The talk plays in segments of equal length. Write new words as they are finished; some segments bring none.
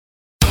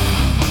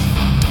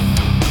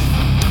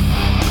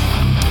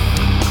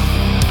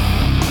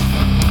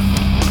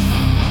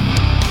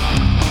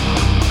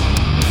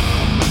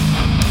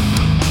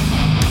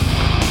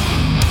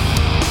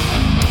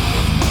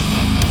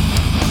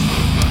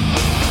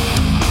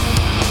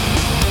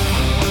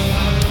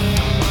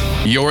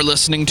You're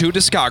listening to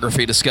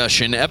Discography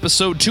Discussion,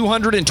 episode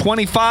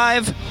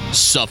 225,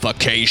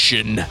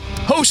 Suffocation.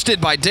 Hosted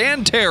by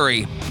Dan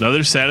Terry.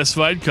 Another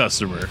satisfied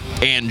customer.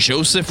 And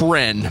Joseph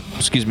Wren.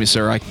 Excuse me,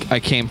 sir. I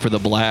came for the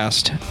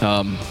blast.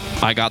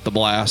 I got the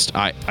blast.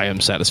 I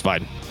am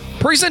satisfied.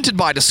 Presented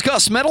by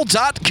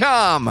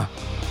DiscussMetal.com.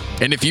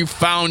 And if you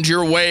found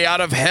your way out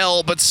of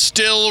hell but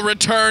still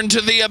return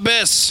to the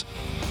abyss,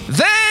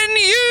 then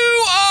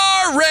you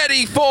are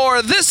ready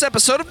for this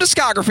episode of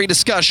Discography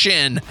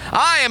Discussion.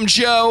 I am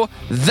Joe.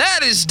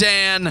 That is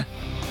Dan.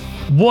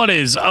 What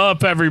is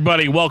up,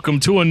 everybody? Welcome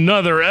to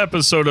another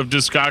episode of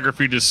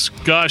Discography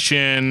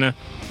Discussion.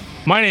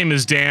 My name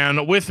is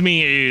Dan. With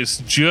me is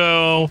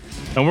Joe,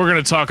 and we're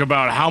going to talk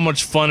about how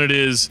much fun it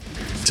is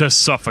to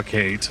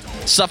suffocate.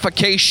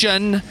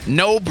 Suffocation,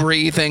 no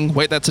breathing.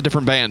 Wait, that's a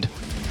different band.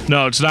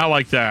 No, it's not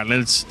like that.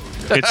 It's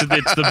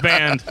the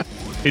band.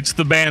 It's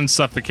the band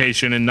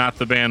Suffocation and not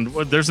the band.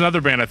 There's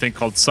another band I think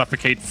called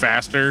Suffocate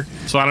Faster.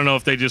 So I don't know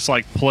if they just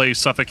like play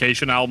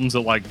Suffocation albums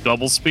at like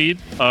double speed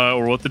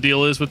or what the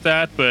deal is with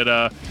that.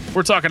 But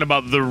we're talking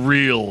about the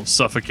real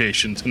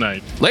Suffocation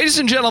tonight. Ladies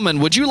and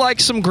gentlemen, would you like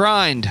some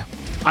grind?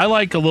 I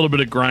like a little bit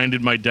of grind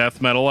in my death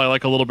metal. I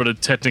like a little bit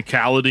of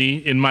technicality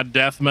in my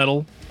death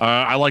metal.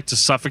 I like to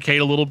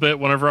suffocate a little bit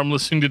whenever I'm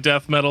listening to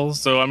death metal.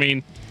 So, I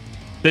mean,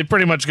 they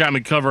pretty much got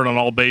me covered on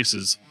all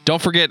bases.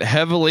 Don't forget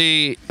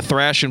heavily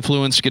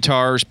thrash-influenced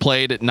guitars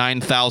played at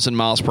 9,000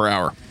 miles per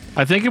hour.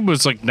 I think it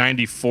was like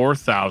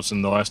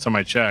 94,000 the last time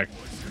I checked.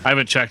 I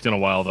haven't checked in a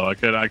while, though.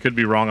 I could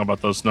be wrong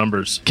about those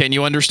numbers. Can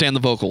you understand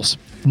the vocals?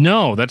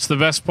 No, that's the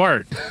best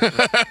part.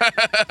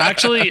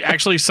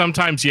 Actually,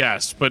 sometimes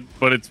yes, but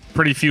it's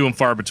pretty few and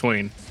far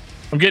between.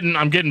 I'm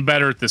getting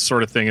better at this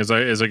sort of thing as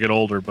I get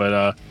older,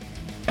 but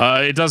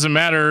it doesn't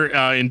matter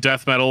in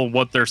death metal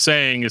what they're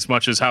saying as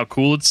much as how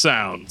cool it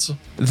sounds.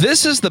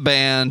 This is the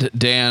band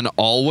Dan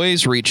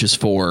always reaches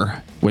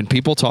for when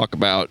people talk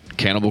about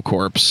Cannibal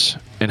Corpse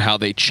and how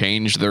they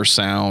changed their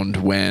sound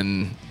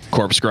when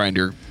Corpse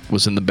Grinder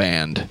was in the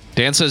band.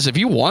 Dan says if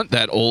you want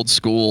that old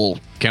school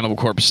Cannibal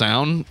Corpse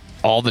sound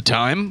all the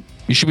time,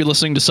 you should be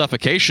listening to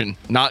Suffocation,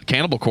 not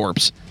Cannibal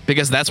Corpse,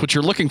 because that's what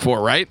you're looking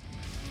for, right?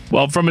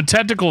 Well, from a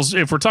technical,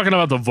 if we're talking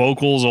about the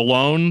vocals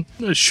alone,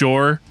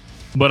 sure.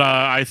 But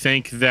I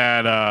think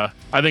that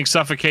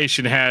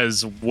Suffocation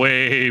has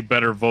way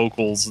better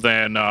vocals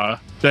than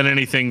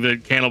anything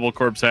that Cannibal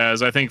Corpse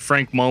has. I think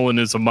Frank Mullen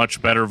is a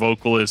much better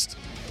vocalist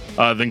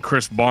than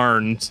Chris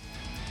Barnes.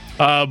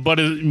 But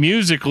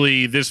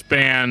musically, this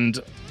band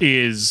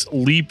is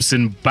leaps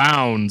and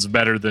bounds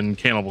better than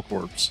Cannibal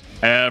Corpse.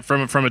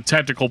 From a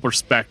technical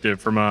perspective,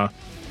 from a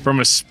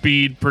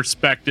speed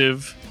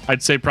perspective,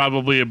 I'd say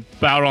probably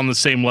about on the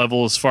same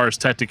level as far as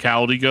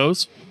technicality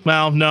goes.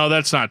 Well, no,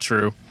 that's not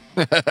true.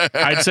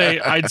 I'd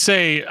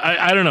say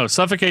I don't know.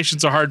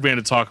 Suffocation's a hard band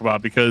to talk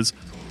about because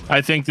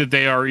I think that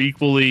they are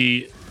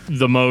equally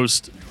the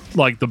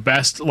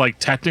best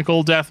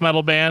technical death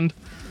metal band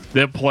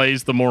that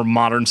plays the more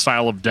modern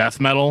style of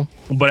death metal.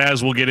 But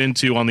as we'll get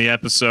into on the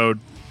episode,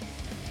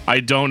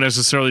 I don't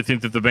necessarily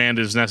think that the band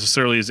is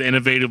necessarily as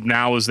innovative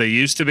now as they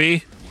used to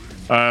be.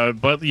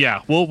 But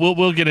yeah,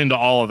 we'll get into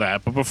all of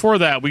that. But before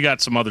that, we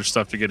got some other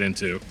stuff to get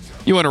into.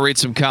 You want to read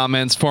some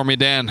comments for me,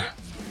 Dan?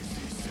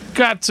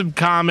 Got some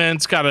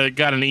comments. Got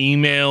an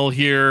email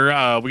here.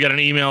 We got an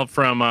email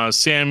from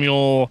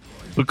Samuel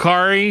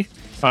Bukhari,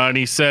 and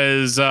he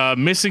says,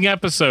 missing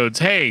episodes.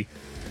 Hey,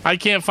 I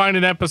can't find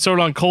an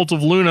episode on Cult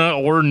of Luna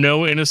or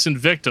No Innocent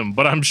Victim,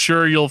 but I'm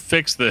sure you'll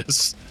fix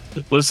this.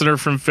 Listener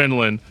from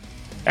Finland.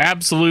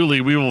 Absolutely,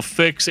 we will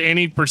fix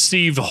any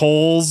perceived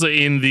holes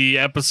in the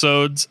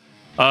episodes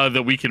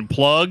that we can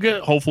plug.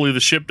 Hopefully the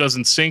ship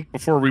doesn't sink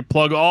before we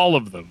plug all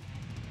of them.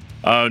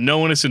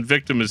 No Innocent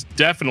Victim is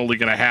definitely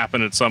going to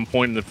happen at some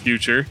point in the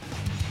future.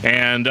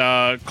 And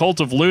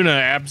Cult of Luna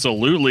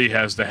absolutely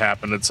has to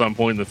happen at some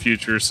point in the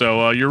future.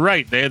 So you're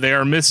right. They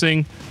are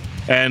missing.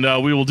 And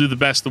we will do the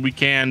best that we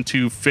can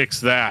to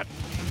fix that.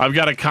 I've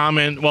got a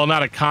comment. Well,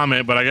 not a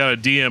comment, but I got a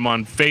DM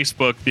on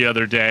Facebook the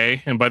other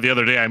day. And by the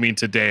other day, I mean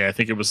today. I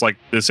think it was like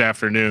this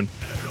afternoon.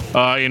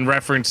 In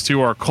reference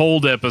to our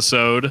Cold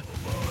episode.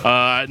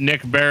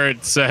 Nick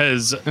Barrett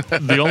says,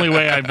 the only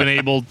way I've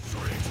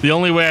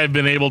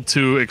been able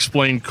to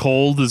explain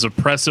Cold is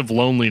oppressive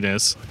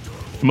loneliness.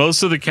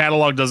 Most of the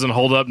catalog doesn't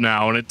hold up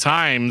now, and at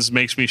times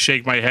makes me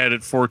shake my head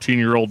at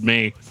 14-year-old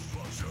me.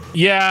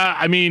 Yeah,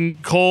 I mean,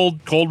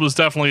 Cold was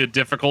definitely a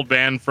difficult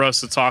band for us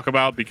to talk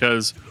about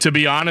because, to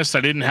be honest,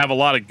 I didn't have a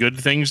lot of good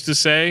things to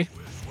say,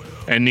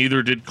 and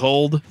neither did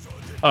Cold.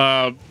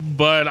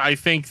 But I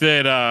think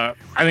that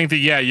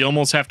yeah, you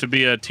almost have to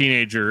be a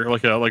teenager,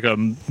 like a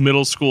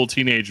middle school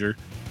teenager,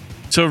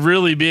 to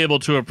really be able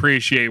to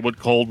appreciate what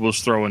Cold was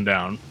throwing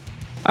down.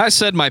 I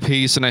said my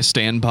piece and I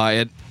stand by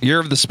it.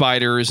 Year of the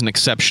Spider is an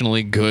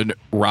exceptionally good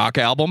rock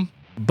album,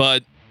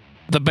 but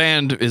the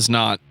band is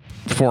not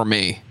for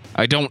me.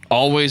 I don't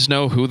always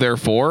know who they're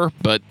for,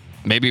 but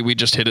maybe we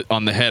just hit it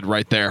on the head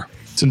right there.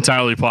 It's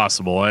entirely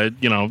possible.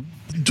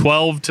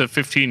 12 to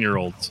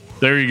 15-year-olds.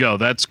 There you go.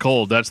 That's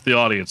Cold. That's the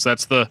audience.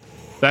 That's the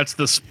That's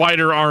the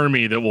spider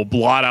army that will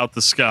blot out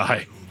the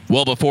sky.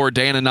 Well, before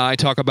Dan and I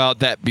talk about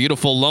that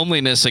beautiful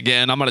loneliness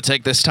again, I'm going to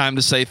take this time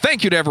to say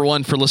thank you to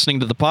everyone for listening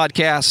to the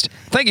podcast.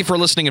 Thank you for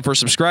listening and for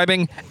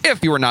subscribing.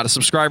 If you are not a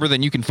subscriber,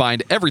 then you can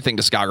find everything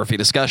Discography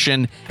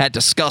Discussion at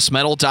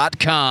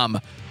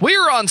DiscussMetal.com. We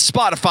are on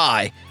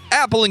Spotify,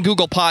 Apple and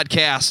Google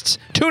Podcasts,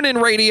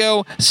 TuneIn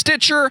Radio,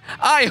 Stitcher,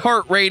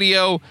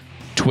 iHeartRadio,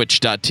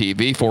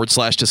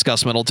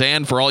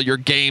 Twitch.tv/DiscussMetalDan for all your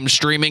game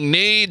streaming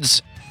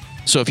needs.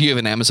 So if you have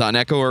an Amazon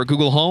Echo or a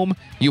Google Home,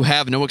 you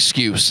have no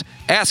excuse.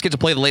 Ask it to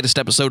play the latest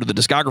episode of the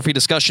Discography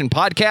Discussion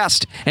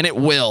podcast, and it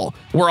will.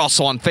 We're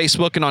also on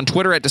Facebook and on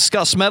Twitter at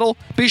Discuss Metal.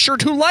 Be sure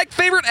to like,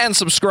 favorite, and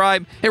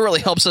subscribe. It really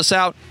helps us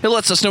out. It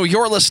lets us know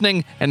you're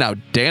listening. And now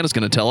Dan is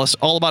going to tell us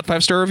all about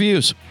 5-star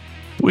reviews.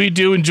 We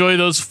do enjoy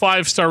those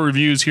 5-star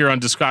reviews here on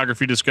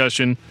Discography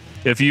Discussion.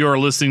 If you are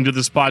listening to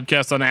this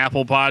podcast on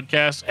Apple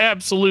Podcasts,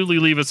 absolutely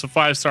leave us a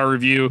 5-star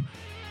review.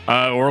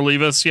 Or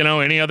leave us,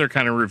 any other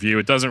kind of review.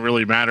 It doesn't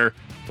really matter.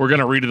 We're going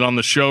to read it on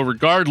the show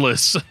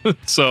regardless.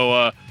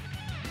 So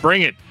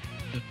bring it.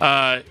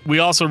 We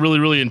also really,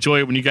 really enjoy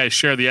it when you guys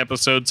share the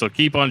episode. So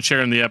keep on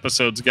sharing the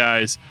episodes,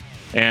 guys.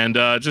 And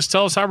just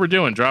tell us how we're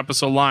doing. Drop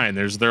us a line.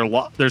 There's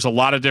a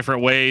lot of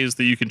different ways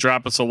that you can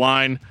drop us a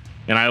line.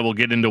 And I will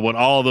get into what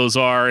all of those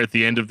are at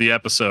the end of the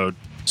episode.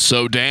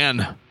 So,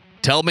 Dan,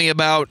 tell me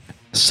about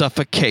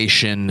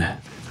suffocation.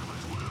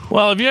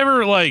 Well, have you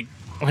ever,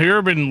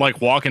 been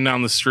walking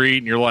down the street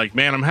and you're like,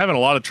 man, I'm having a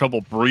lot of trouble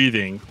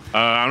breathing.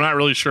 I'm not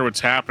really sure what's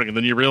happening. And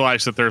then you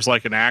realize that there's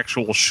an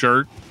actual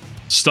shirt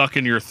stuck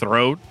in your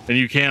throat and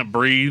you can't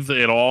breathe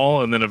at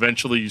all. And then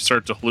eventually you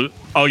start to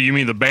Oh, you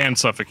mean the band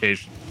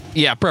Suffocation?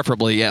 Yeah,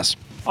 preferably, yes.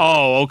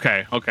 Oh,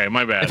 okay. Okay,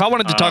 my bad. If I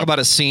wanted to talk about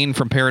a scene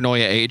from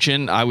Paranoia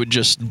Agent, I would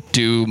just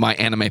do my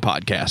anime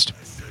podcast.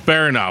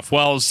 Fair enough.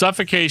 Well,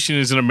 Suffocation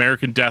is an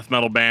American death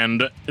metal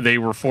band. They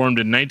were formed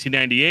in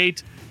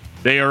 1998.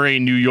 They are a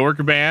New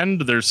York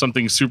band. There's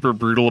something super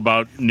brutal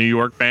about New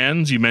York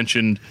bands. You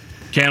mentioned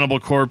Cannibal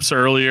Corpse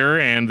earlier,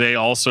 and they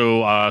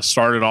also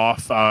started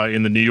off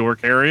in the New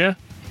York area.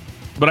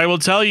 But I will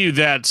tell you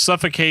that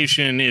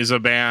Suffocation is a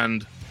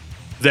band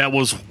that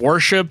was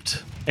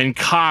worshipped and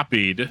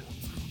copied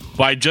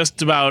by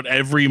just about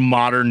every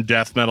modern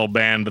death metal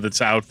band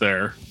that's out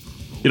there.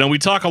 We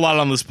talk a lot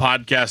on this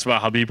podcast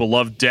about how people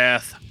love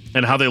death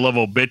and how they love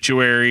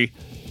Obituary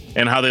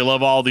and how they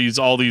love all these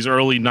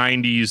early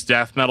 90s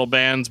death metal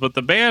bands. But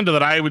the band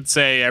that I would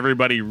say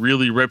everybody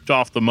really ripped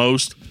off the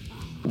most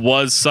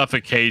was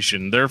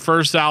Suffocation. Their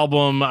first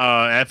album,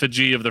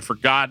 Effigy of the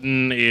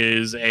Forgotten,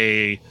 is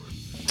a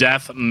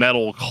death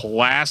metal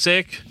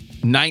classic.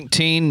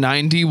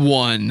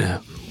 1991.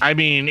 I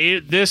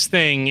mean, this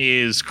thing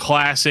is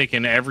classic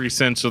in every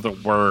sense of the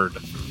word.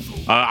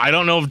 I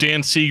don't know if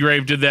Dan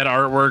Seagrave did that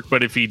artwork,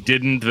 but if he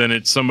didn't, then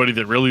it's somebody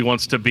that really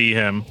wants to be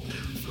him.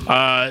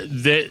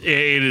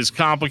 It is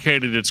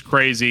complicated. It's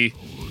crazy.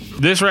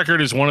 This record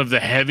is one of the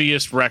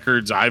heaviest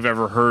records I've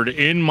ever heard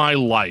in my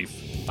life,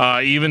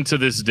 even to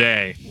this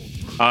day.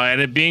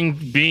 And it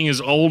being as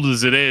old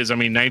as it is,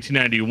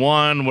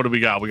 1991, what do we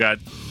got? We got,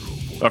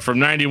 from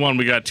 91,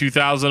 we got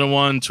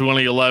 2001,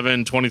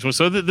 2011, 2020.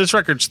 So this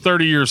record's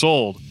 30 years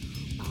old.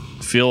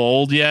 Feel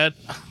old yet?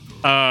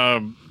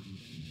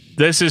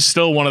 This is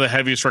still one of the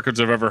heaviest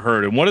records I've ever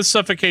heard. And what does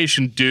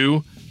Suffocation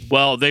do?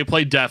 Well, they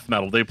play death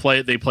metal. They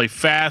play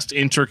fast,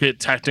 intricate,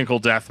 technical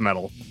death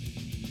metal.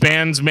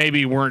 Bands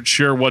maybe weren't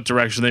sure what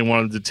direction they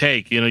wanted to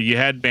take. You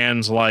had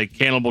bands like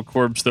Cannibal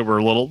Corpse that were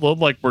a little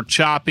were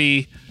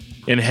choppy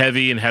and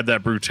heavy and had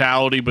that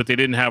brutality, but they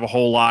didn't have a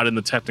whole lot in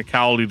the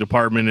technicality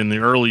department in the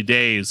early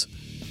days.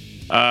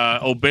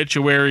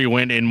 Obituary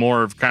went in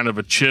more of kind of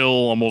a chill,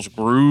 almost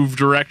groove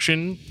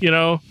direction.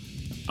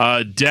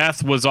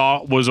 Death was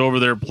over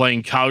there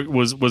playing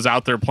was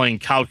out there playing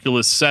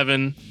Calculus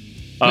 7.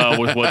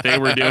 With what they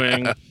were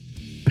doing.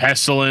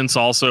 Pestilence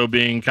also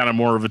being kind of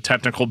more of a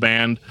technical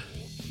band.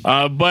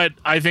 But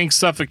I think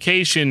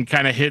Suffocation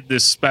kind of hit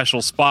this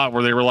special spot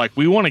where they were like,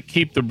 we want to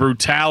keep the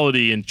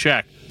brutality in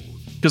check.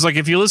 Because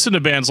if you listen to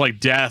bands like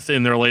Death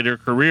in their later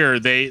career,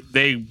 they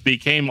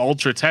became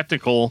ultra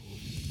technical,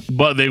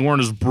 but they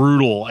weren't as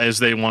brutal as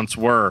they once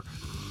were.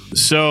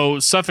 So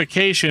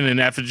Suffocation and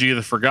Effigy of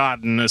the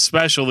Forgotten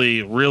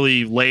especially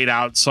really laid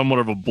out somewhat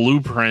of a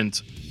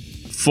blueprint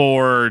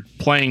for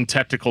playing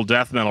technical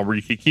death metal, where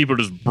you can keep it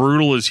as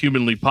brutal as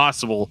humanly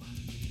possible,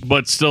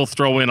 but still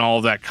throw in all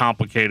of that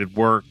complicated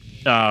work.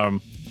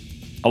 A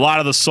lot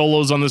of the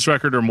solos on this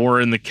record are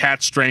more in the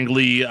Cat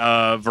Strangly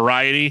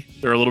variety.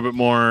 They're a little bit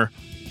more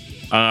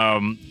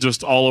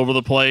just all over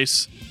the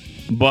place.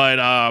 But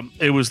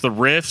it was the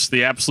riffs,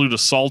 the absolute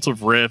assault of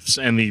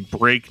riffs, and the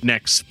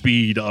breakneck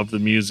speed of the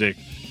music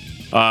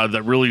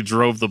that really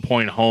drove the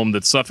point home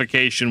that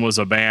Suffocation was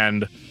a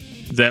band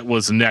that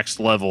was next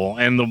level.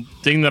 And the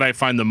thing that I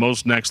find the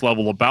most next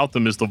level about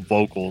them is the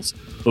vocals.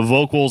 The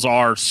vocals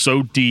are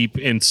so deep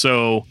and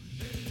so,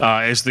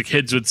 as the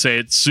kids would say,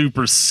 it's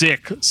super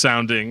sick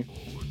sounding.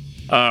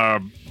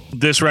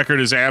 This record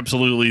is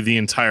absolutely the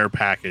entire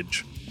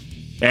package.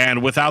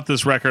 And without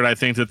this record, I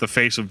think that the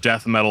face of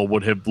death metal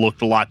would have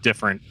looked a lot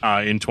different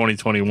in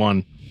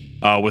 2021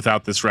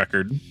 without this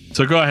record.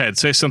 So go ahead,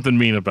 say something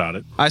mean about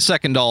it. I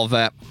second all of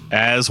that.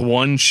 As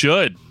one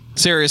should.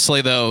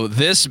 Seriously, though,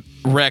 this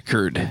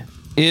record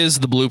is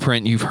the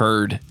blueprint you've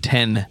heard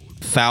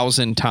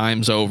 10,000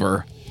 times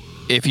over.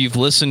 If you've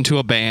listened to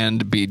a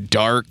band be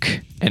dark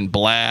and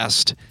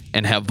blast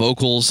and have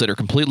vocals that are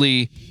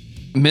completely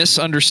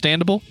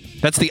misunderstandable,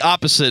 that's the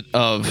opposite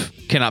of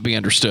cannot be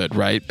understood,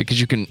 right? Because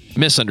you can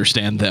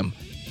misunderstand them.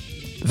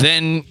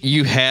 Then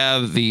you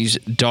have these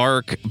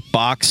dark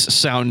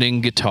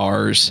box-sounding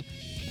guitars,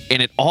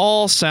 and it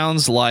all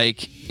sounds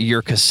like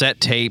your cassette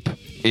tape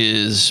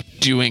is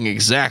doing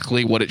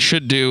exactly what it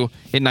should do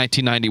in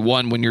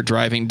 1991 when you're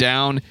driving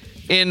down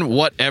in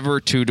whatever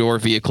two-door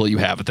vehicle you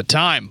have at the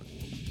time.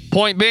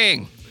 Point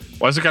being,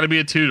 why's it got to be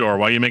a two-door?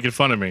 Why are you making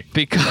fun of me?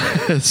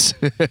 Because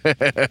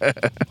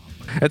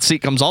that seat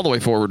comes all the way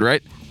forward,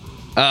 right?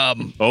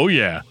 Oh,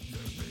 yeah.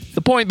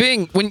 The point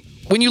being,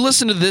 when you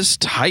listen to this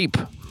type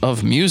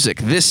of music,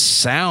 this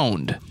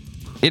sound,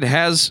 it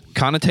has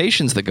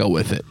connotations that go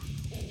with it.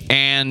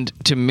 And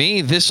to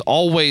me, this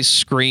always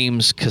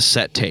screams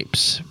cassette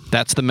tapes.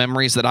 That's the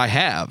memories that I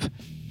have.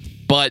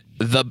 But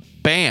the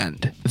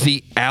band,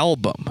 the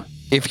album,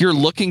 if you're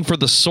looking for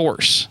the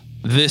source,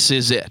 this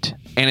is it.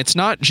 And it's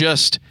not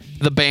just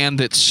the band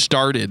that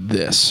started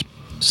this.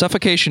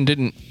 Suffocation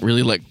didn't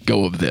really let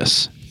go of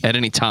this at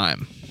any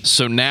time.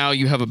 So now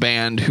you have a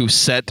band who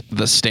set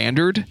the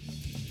standard,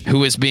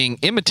 who is being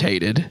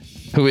imitated,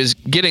 who is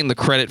getting the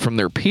credit from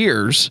their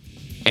peers,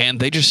 and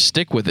they just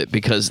stick with it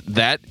because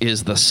that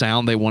is the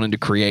sound they wanted to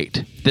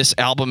create. This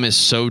album is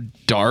so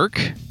dark.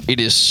 It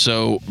is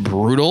so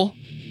brutal.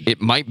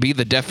 It might be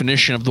the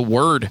definition of the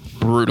word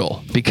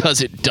brutal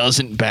because it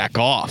doesn't back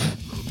off.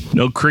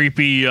 No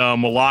creepy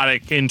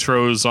melodic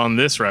intros on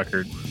this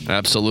record.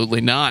 Absolutely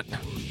not.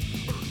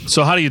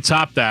 So how do you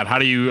top that? How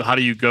do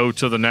you go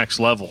to the next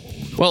level?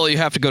 Well, you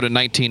have to go to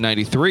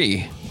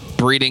 1993,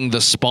 Breeding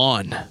the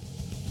Spawn.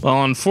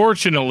 Well,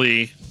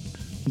 unfortunately,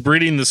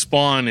 Breeding the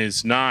Spawn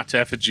is not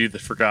Effigy of the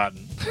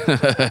Forgotten.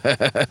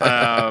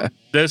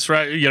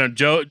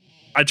 Joe,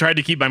 I tried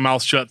to keep my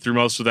mouth shut through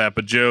most of that,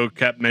 but Joe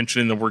kept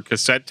mentioning the word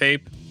cassette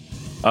tape.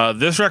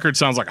 This record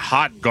sounds like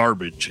hot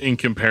garbage in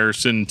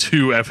comparison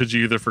to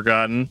Effigy of the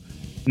Forgotten.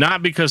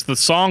 Not because the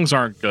songs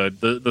aren't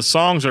good. The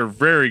songs are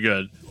very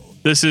good.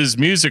 This is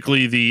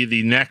musically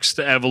the next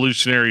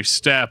evolutionary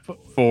step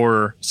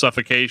for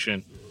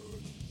Suffocation.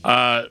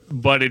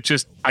 But it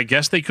just, I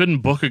guess they couldn't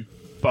book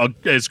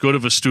as good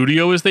of a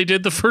studio as they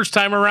did the first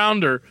time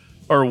around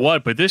or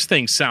what, but this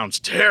thing sounds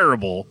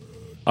terrible.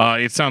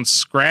 It sounds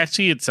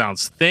scratchy. It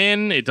sounds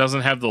thin. It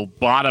doesn't have the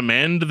bottom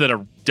end that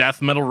a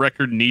death metal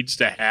record needs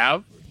to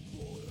have.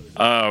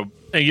 And,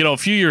 a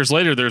few years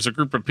later, there's a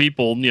group of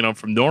people,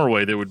 from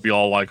Norway that would be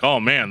all like, oh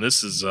man,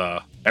 this is,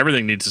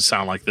 everything needs to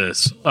sound like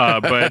this.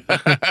 But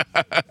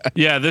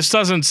yeah, this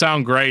doesn't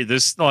sound great.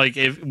 This,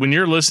 when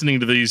you're listening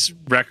to these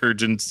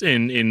records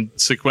in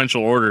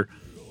sequential order,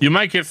 you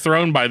might get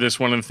thrown by this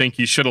one and think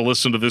you should have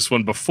listened to this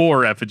one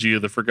before Effigy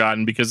of the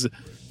Forgotten because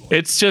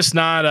it's just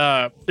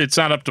not, it's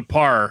not up to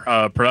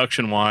par,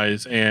 production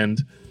wise.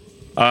 And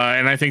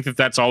I think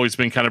that's always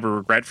been kind of a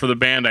regret for the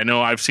band. I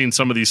know I've seen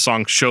some of these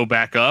songs show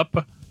back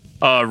up,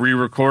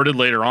 re-recorded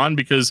later on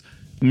because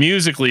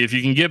musically, if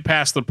you can get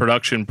past the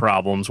production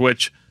problems,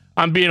 which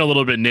I'm being a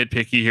little bit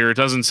nitpicky here, it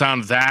doesn't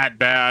sound that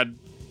bad,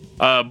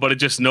 but it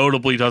just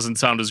notably doesn't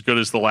sound as good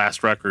as the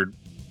last record.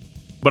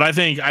 But I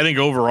think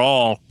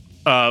overall,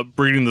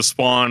 Breeding the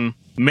Spawn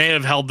may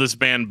have held this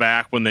band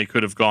back when they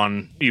could have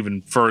gone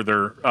even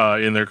further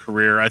in their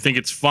career. I think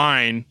it's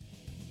fine,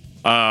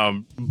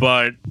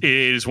 but it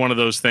is one of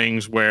those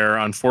things where,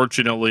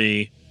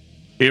 unfortunately,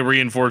 it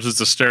reinforces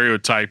the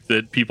stereotype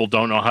that people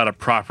don't know how to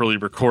properly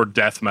record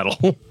death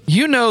metal.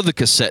 You know the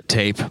cassette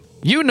tape.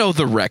 You know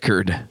the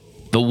record.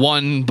 The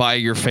one by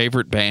your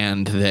favorite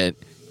band that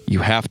you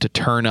have to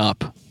turn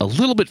up a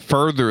little bit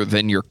further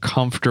than you're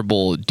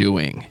comfortable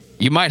doing.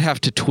 You might have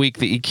to tweak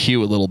the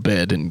EQ a little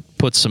bit and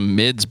put some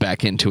mids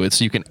back into it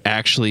so you can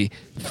actually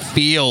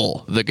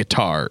feel the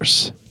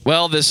guitars.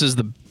 Well, this is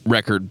the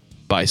record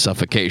by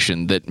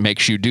Suffocation that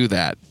makes you do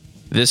that.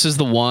 This is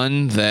the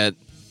one that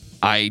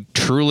I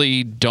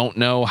truly don't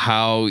know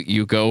how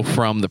you go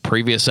from the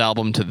previous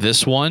album to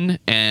this one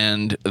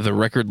and the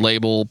record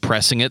label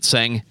pressing it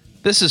saying,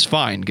 this is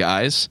fine,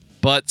 guys.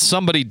 But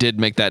somebody did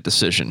make that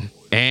decision.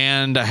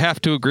 And I have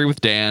to agree with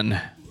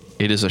Dan.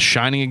 It is a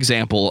shining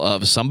example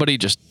of somebody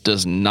just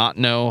does not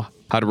know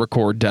how to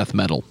record death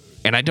metal.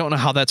 And I don't know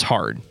how that's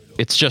hard.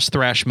 It's just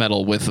thrash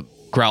metal with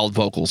growled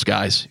vocals,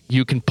 guys.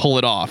 You can pull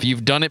it off.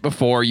 You've done it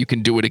before. You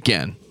can do it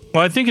again.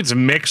 Well, I think it's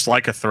mixed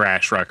like a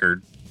thrash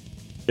record.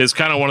 Is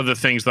kind of one of the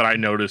things that I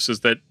noticed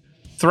is that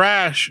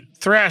thrash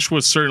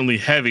was certainly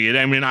heavy.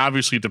 I mean,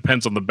 obviously it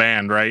depends on the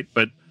band, right?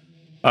 But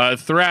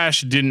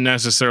thrash didn't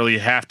necessarily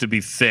have to be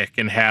thick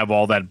and have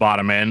all that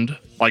bottom end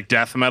like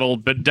death metal,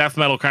 but death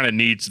metal kind of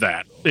needs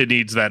that. It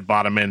needs that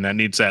bottom end. It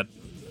needs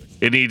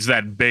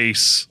that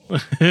bass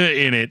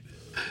in it.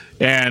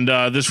 And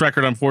this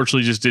record,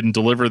 unfortunately, just didn't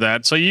deliver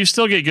that. So you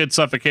still get good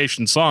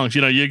Suffocation songs.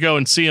 You know, you go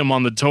and see them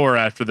on the tour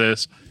after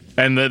this,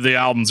 and the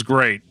album's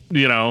great.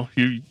 You know,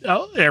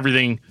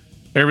 everything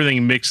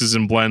mixes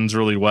and blends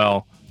really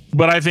well.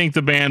 But I think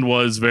the band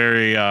was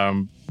very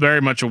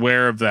much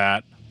aware of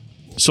that.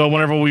 So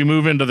whenever we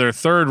move into their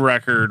third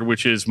record,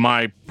 which is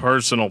my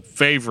personal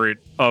favorite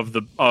of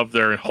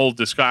their whole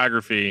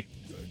discography,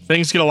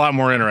 things get a lot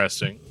more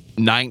interesting.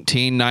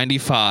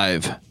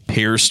 1995,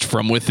 Pierced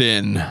from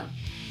Within.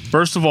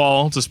 First of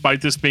all,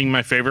 despite this being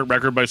my favorite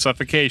record by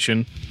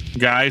Suffocation,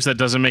 guys, that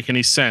doesn't make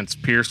any sense.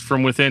 Pierced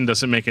from Within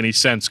doesn't make any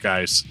sense,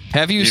 guys.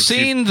 Have you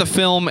seen the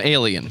film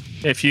Alien?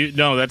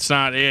 No, that's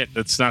not it.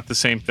 That's not the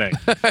same thing.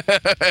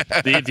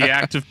 the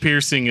act of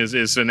piercing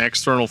is an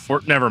external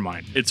force. Never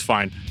mind. It's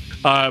fine.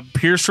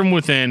 Pierced from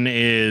Within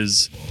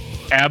is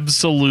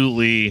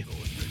absolutely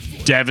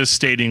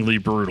devastatingly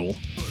brutal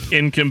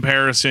in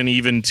comparison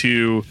even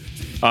to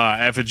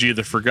Effigy of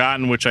the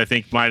Forgotten, which I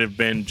think might have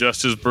been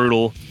just as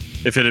brutal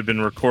if it had been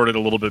recorded a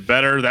little bit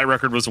better. That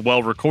record was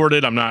well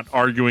recorded. I'm not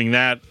arguing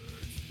that.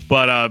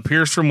 But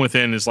Pierced from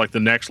Within is like the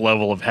next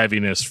level of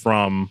heaviness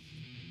from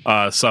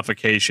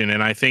Suffocation.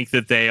 And I think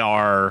that they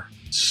are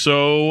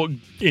so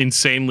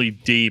insanely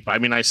deep. I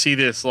mean, I see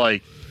this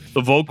like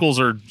the vocals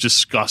are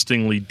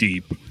disgustingly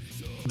deep.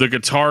 The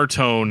guitar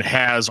tone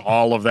has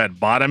all of that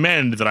bottom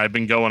end that I've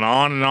been going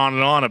on and on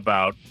and on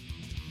about.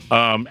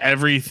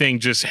 Everything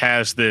just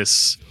has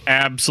this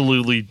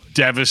absolutely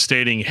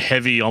devastating,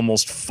 heavy,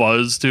 almost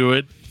fuzz to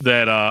it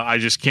that I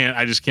just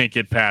can't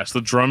get past.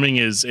 The drumming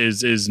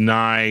is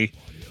nigh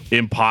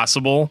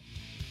impossible.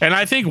 And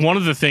I think one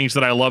of the things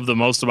that I love the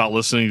most about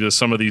listening to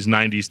some of these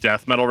 90s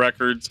death metal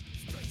records,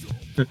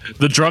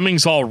 the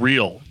drumming's all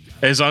real.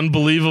 As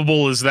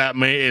unbelievable as that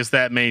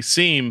may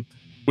seem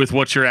with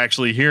what you're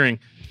actually hearing.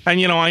 And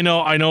I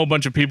know a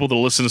bunch of people that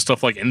listen to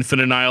stuff like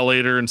Infant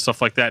Annihilator and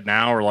stuff like that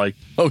now are like,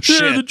 oh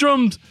shit, yeah,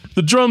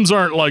 the drums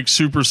aren't like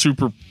super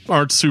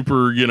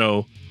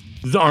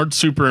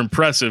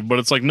impressive, but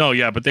it's like, no,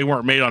 yeah, but they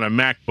weren't made on a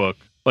MacBook.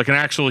 Like an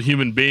actual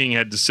human being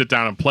had to sit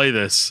down and play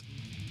this.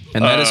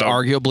 And that is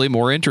arguably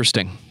more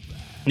interesting.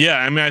 Yeah,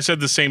 I mean, I said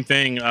the same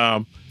thing.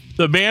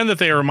 The band that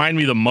they remind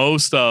me the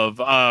most of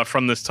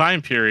from this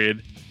time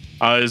period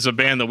is a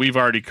band that we've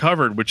already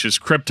covered, which is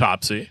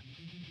Cryptopsy.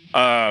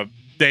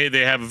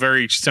 They have a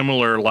very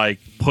similar, like,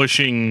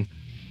 pushing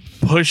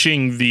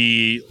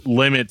the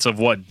limits of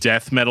what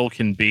death metal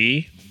can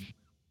be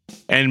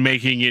and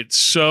making it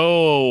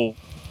so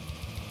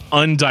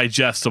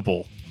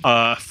undigestible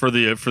for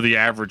the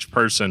average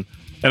person.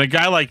 And a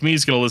guy like me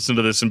is going to listen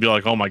to this and be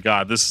like, oh my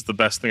God, this is the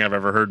best thing I've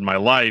ever heard in my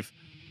life.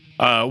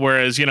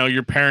 Whereas,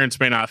 your parents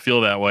may not feel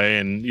that way.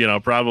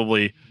 And,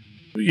 probably,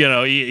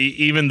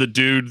 even the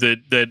dude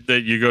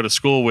that you go to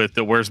school with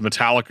that wears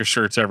Metallica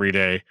shirts every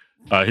day.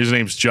 His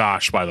name's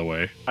Josh, by the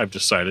way. I've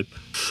decided.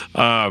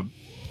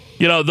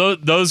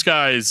 Those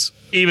guys,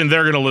 even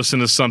they're going to listen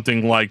to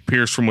something like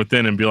Pierced from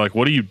Within and be like,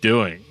 what are you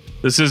doing?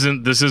 This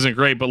isn't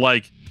great. But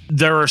like,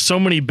 there are so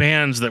many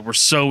bands that were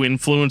so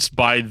influenced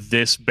by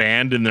this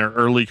band in their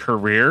early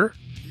career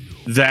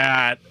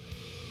that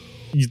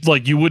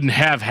you wouldn't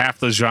have half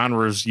the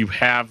genres you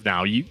have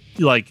now.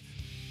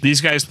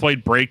 These guys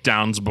played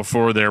breakdowns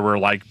before there were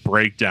like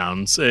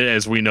breakdowns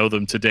as we know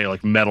them today,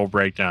 like metal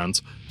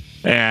breakdowns.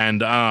 And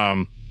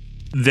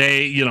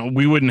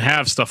we wouldn't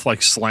have stuff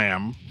like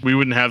Slam. We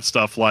wouldn't have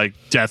stuff like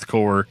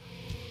deathcore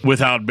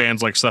without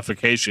bands like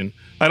Suffocation.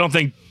 I don't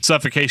think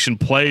Suffocation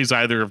plays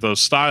either of those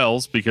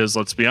styles because,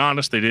 let's be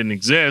honest, they didn't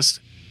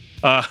exist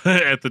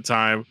at the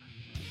time.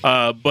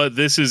 But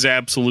this is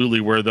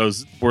absolutely where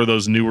those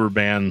newer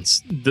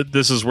bands.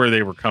 This is where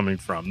they were coming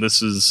from.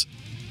 This is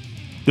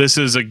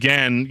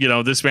again,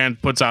 this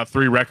band puts out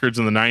 3 records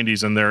in the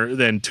 90s, and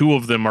then 2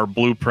 of them are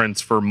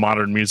blueprints for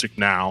modern music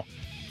now.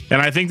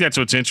 And I think that's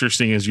what's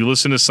interesting is you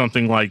listen to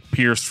something like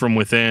Pierced from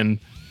Within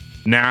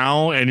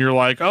now, and you're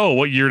like, oh,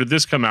 what year did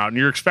this come out? And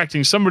you're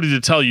expecting somebody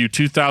to tell you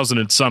 2000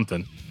 and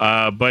something.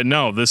 But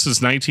no, this is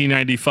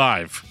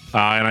 1995.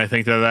 And I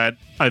think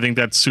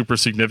that's super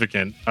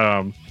significant.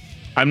 I'm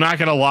not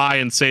going to lie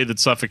and say that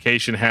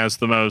Suffocation has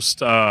the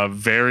most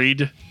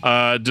varied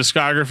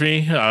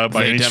discography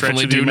by any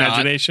stretch of the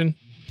imagination.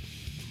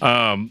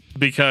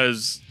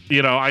 Because,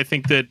 I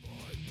think that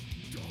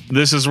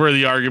this is where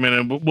the argument,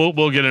 and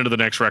we'll get into the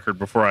next record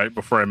before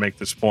I make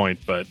this point,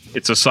 but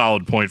it's a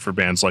solid point for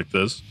bands like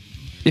this.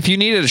 If you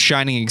needed a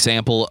shining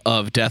example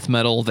of death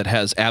metal that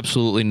has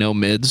absolutely no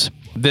mids,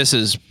 this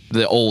is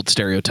the old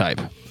stereotype.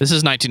 This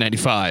is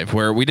 1995,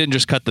 where we didn't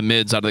just cut the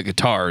mids out of the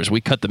guitars.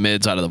 We cut the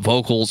mids out of the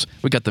vocals.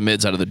 We cut the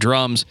mids out of the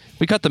drums.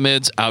 We cut the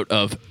mids out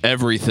of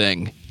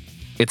everything.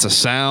 It's a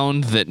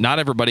sound that not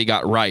everybody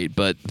got right,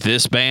 but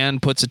this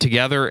band puts it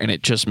together, and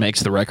it just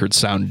makes the record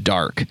sound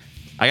dark.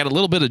 I got a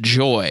little bit of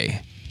joy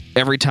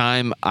every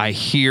time I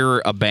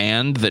hear a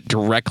band that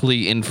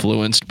directly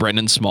influenced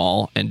Brendan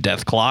Small and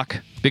Deathclock,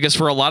 because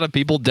for a lot of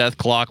people,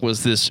 Deathclock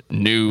was this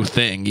new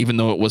thing, even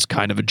though it was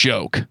kind of a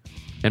joke.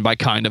 And by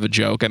kind of a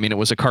joke, I mean it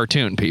was a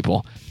cartoon,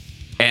 people.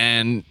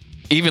 And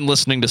even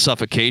listening to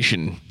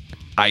Suffocation,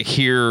 I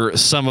hear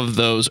some of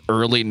those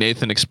early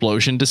Nathan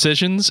Explosion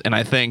decisions, and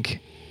I think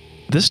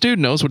this dude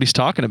knows what he's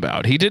talking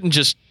about. He didn't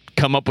just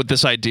come up with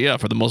this idea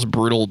for the most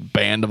brutal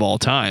band of all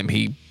time.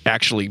 He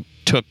actually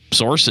took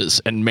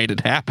sources and made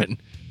it happen.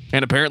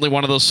 And apparently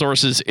one of those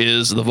sources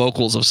is the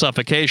vocals of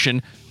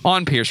Suffocation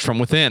on Pierced From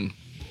Within.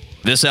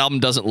 This album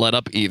doesn't let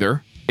up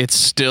either. It's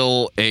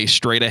still a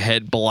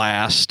straight-ahead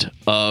blast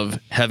of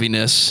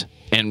heaviness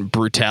and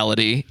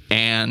brutality,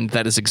 and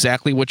that is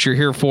exactly what you're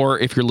here for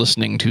if you're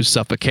listening to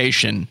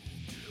Suffocation.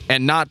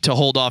 And not to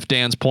hold off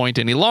Dan's point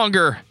any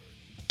longer,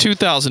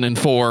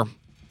 2004,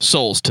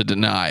 Souls to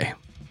Deny.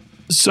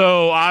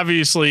 So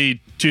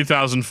obviously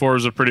 2004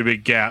 is a pretty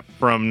big gap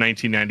from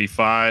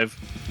 1995.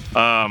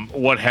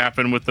 What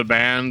happened with the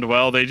band?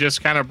 Well, they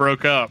just kind of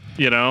broke up,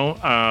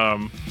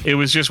 it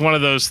was just one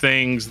of those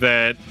things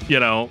that,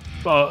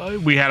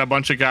 we had a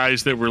bunch of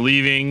guys that were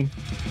leaving,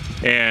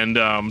 and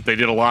they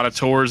did a lot of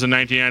tours in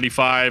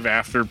 1995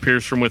 after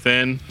Pierced From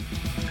Within.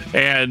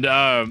 And,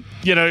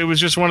 it was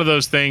just one of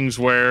those things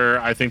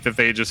where I think that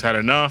they just had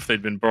enough.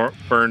 They'd been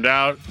burned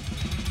out.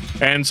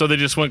 And so they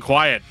just went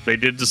quiet. They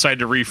did decide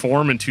to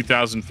reform in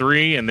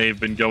 2003, and they've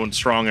been going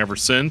strong ever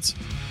since.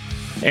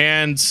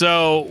 And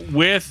so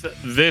with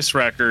this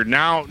record,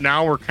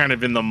 now we're kind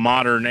of in the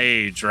modern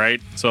age,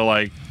 right? So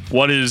like,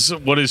 what is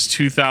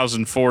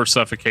 2004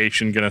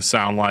 Suffocation going to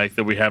sound like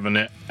that we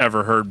haven't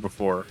ever heard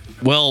before?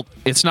 Well,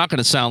 it's not going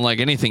to sound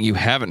like anything you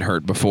haven't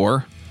heard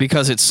before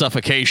because it's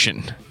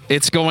Suffocation.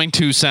 It's going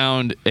to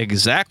sound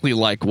exactly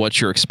like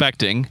what you're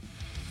expecting.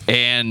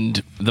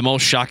 And the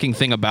most shocking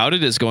thing about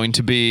it is going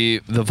to be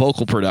the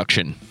vocal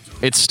production.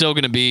 It's still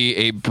going to be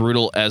a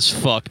brutal as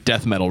fuck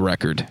death metal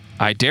record.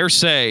 I dare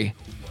say,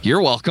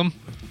 you're welcome.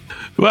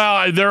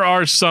 Well, there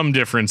are some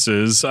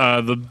differences.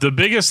 The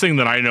biggest thing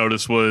that I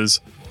noticed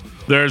was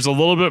there's a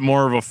little bit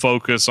more of a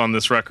focus on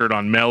this record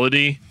on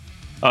melody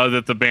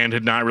that the band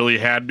had not really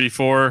had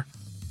before.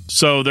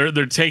 So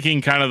they're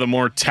taking kind of the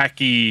more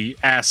techie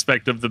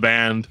aspect of the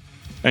band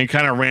and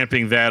kind of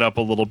ramping that up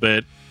a little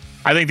bit.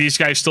 I think these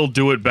guys still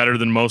do it better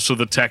than most of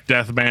the tech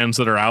death bands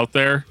that are out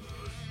there.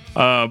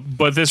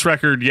 But this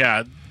record,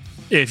 yeah,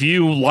 if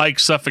you like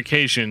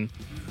Suffocation,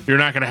 you're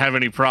not going to have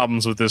any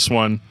problems with this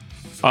one.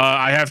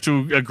 I have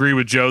to agree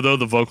with Joe, though.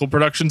 The vocal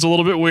production's a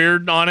little bit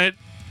weird on it.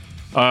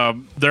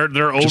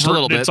 They're over. Just a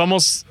little bit.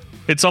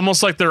 It's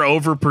almost like they're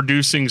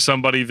overproducing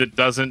somebody that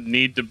doesn't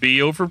need to be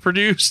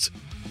overproduced.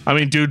 I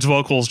mean, dude's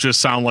vocals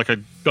just sound like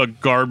a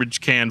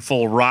garbage can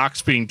full of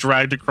rocks being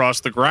dragged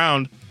across the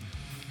ground.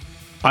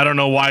 I don't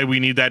know why we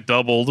need that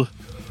doubled,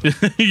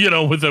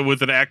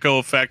 with an echo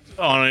effect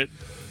on it.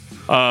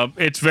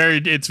 It's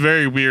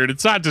very weird.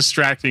 It's not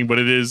distracting, but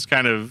it is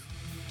kind of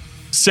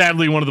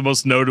sadly one of the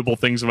most notable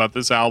things about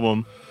this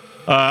album.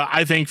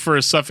 I think for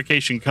a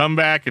Suffocation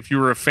comeback, if you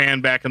were a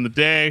fan back in the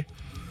day,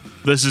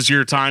 this is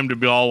your time to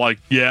be all like,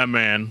 yeah,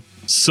 man,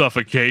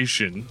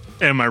 Suffocation.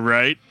 Am I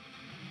right?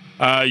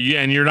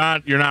 And you're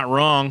not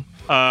wrong.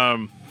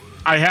 I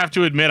have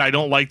to admit, I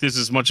don't like this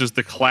as much as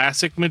the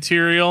classic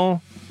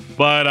material.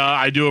 But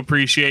I do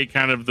appreciate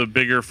kind of the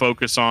bigger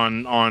focus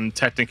on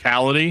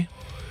technicality,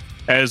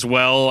 as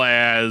well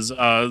as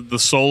the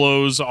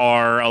solos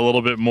are a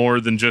little bit more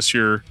than just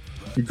your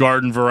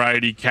garden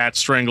variety cat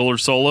strangler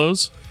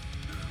solos.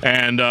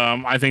 And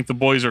I think the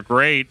boys are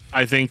great.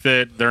 I think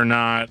that they're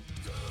not...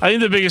 I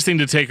think the biggest thing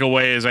to take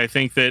away is I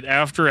think that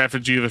after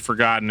Effigy of the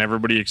Forgotten,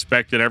 everybody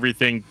expected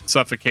everything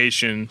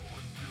Suffocation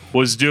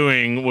was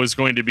doing was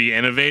going to be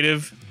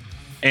innovative.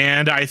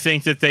 And I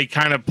think that they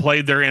kind of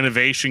played their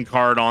innovation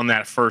card on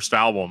that first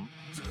album.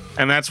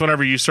 And that's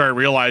whenever you start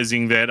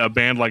realizing that a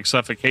band like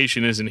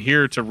Suffocation isn't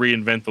here to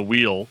reinvent the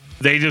wheel.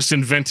 They just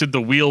invented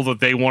the wheel that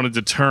they wanted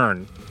to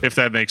turn, if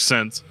that makes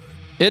sense.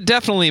 It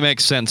definitely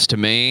makes sense to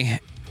me.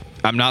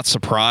 I'm not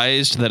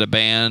surprised that a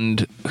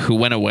band who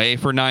went away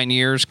for 9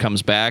 years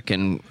comes back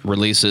and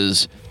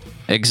releases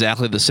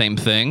exactly the same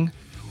thing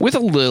with a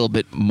little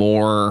bit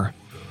more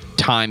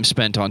time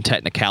spent on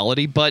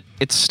technicality, but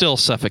it's still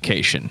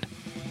Suffocation.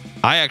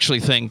 I actually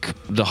think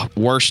the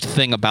worst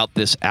thing about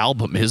this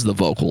album is the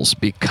vocals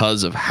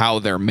because of how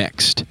they're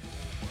mixed.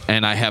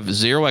 And I have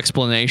zero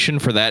explanation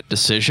for that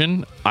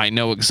decision. I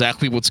know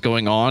exactly what's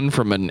going on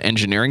from an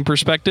engineering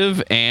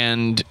perspective,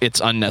 and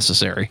it's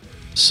unnecessary.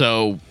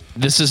 So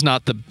this is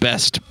not the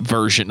best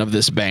version of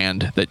this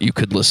band that you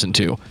could listen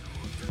to.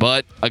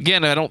 But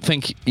again, I don't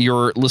think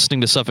you're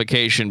listening to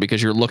Suffocation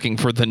because you're looking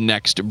for the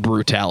next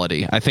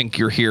brutality. I think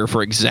you're here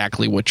for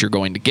exactly what you're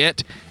going to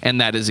get,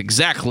 and that is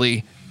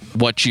exactly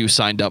what you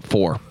signed up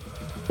for.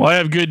 Well, I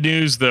have good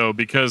news though,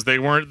 because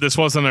this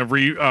wasn't a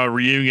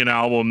reunion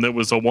album that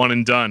was a one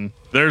and done.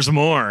 There's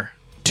more.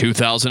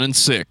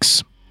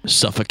 2006,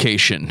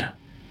 Suffocation.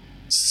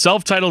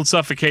 Self-titled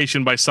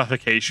Suffocation by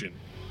Suffocation.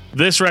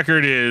 This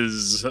record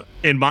is,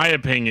 in my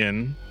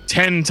opinion,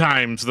 10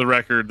 times the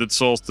record that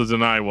Souls to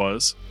Deny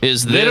was.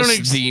 Is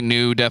this the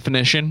new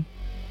definition?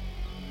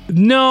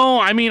 No,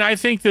 I mean, I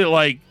think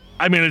that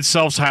it's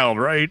self-titled,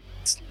 right?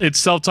 It's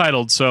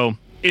self-titled, so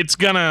it's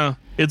gonna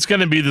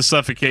be the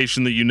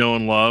Suffocation that you know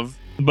and love.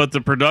 but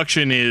the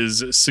production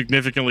is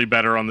significantly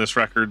better on this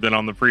record than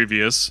on the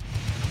previous.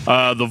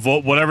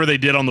 Whatever they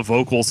did on the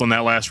vocals on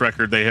that last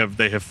record, they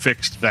have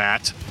fixed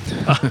that.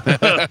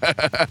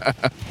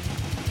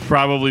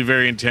 Probably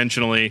very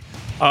intentionally.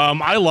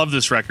 I love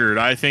this record.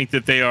 I think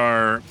that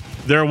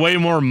they're way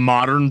more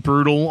modern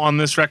Brutal on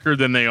this record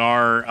than they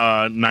are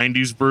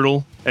 90s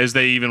Brutal, as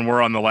they even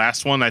were on the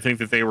last one. I think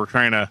that they were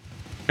trying to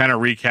kind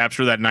of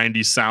recapture that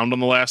 90s sound on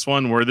the last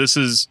one, where this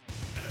is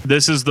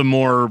the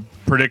more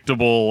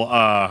predictable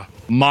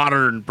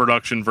modern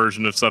production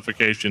version of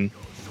Suffocation.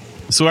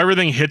 So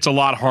everything hits a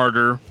lot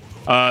harder.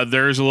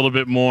 There's a little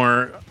bit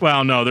more,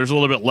 there's a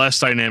little bit less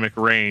dynamic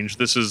range.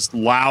 This is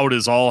loud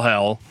as all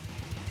hell,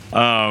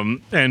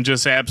 and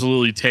just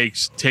absolutely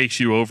takes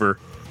you over.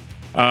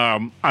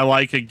 I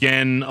like,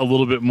 again, a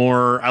little bit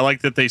more. I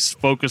like that they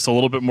focus a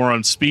little bit more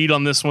on speed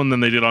on this one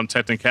than they did on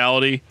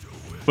technicality.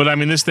 But I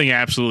mean, this thing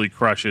absolutely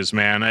crushes,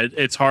 man.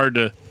 It's hard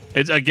to.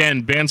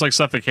 Again, bands like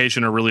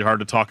Suffocation are really hard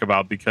to talk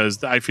about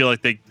because I feel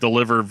like they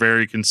deliver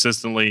very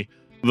consistently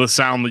the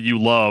sound that you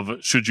love.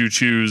 Should you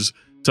choose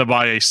to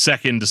buy a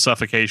second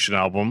Suffocation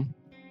album?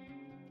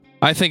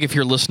 I think if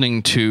you're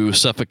listening to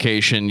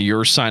Suffocation,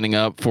 you're signing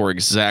up for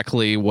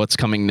exactly what's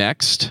coming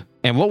next.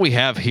 And what we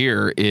have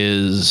here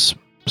is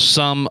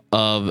some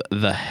of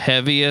the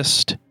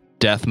heaviest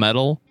death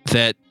metal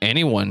that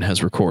anyone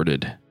has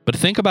recorded. But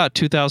think about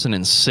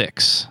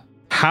 2006.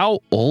 How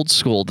old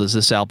school does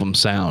this album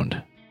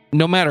sound?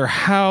 No matter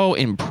how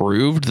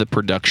improved the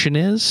production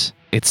is,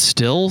 it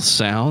still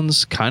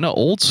sounds kind of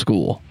old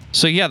school.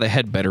 So yeah, they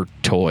had better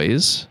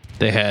toys.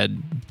 They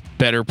had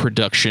better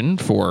production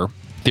for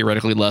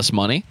theoretically less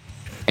money.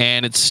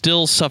 And it's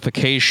still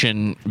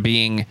Suffocation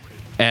being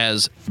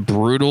as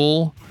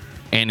brutal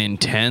and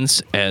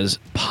intense as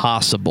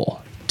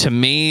possible. To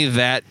me,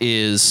 that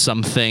is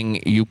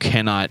something you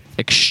cannot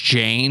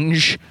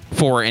exchange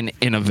for an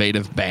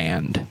innovative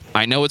band.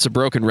 I know it's a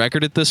broken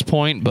record at this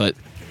point, but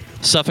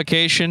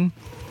Suffocation,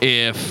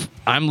 if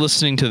I'm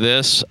listening to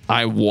this,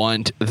 I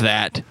want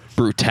that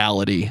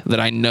brutality that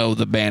I know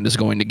the band is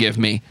going to give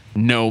me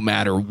no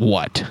matter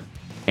what.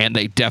 And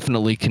they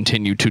definitely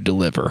continue to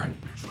deliver.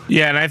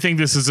 Yeah, and I think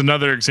this is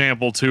another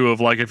example, too, of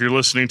like if you're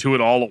listening to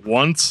it all at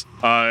once,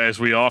 as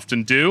we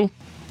often do,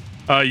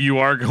 you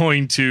are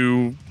going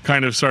to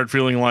kind of start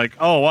feeling like,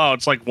 oh, wow,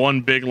 it's like one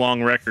big,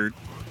 long record.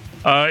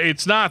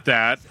 It's not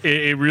that.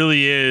 It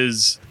really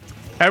is.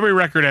 Every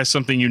record has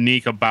something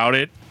unique about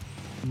it.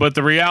 But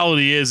the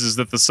reality is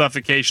that the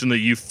Suffocation that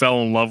you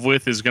fell in love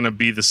with is going to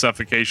be the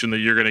Suffocation that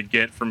you're going to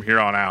get from here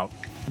on out.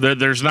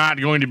 There's not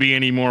going to be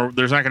any more.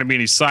 There's not going to be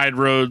any side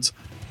roads.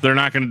 They're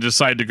not going to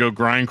decide to go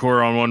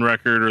grindcore on one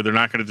record, or they're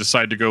not going to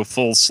decide to go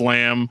full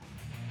slam.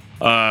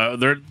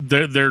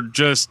 They're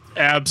just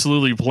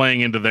absolutely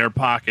playing into their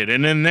pocket.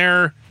 And in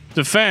their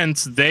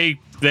defense, they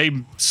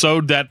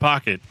sewed that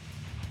pocket.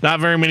 Not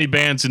very many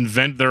bands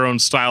invent their own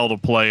style to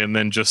play and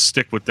then just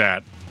stick with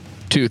that.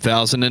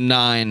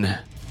 2009.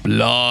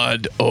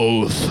 Blood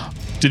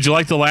Oath. Did you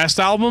like the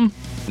last album?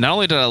 Not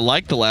only did I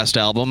like the last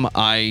album,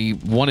 I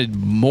wanted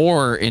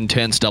more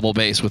intense double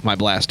bass with my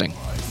blasting.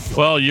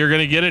 Well, you're going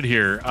to get it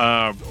here.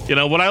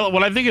 What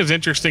I think is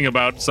interesting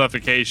about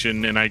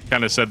Suffocation, and I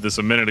kind of said this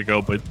a minute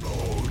ago, but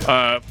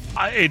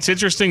it's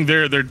interesting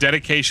their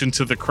dedication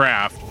to the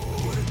craft,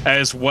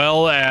 as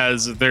well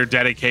as their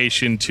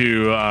dedication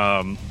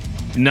to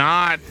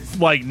not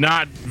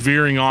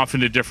veering off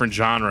into different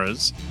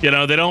genres. They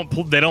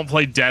don't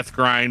play death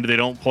grind. They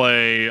don't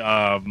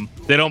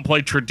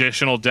play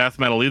traditional death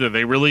metal either.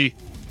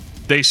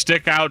 They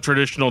stick out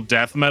traditional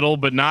death metal,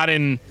 but not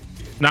in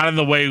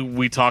the way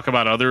we talk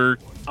about other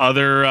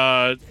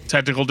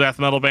technical death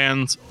metal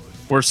bands,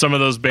 where some of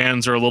those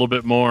bands are a little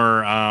bit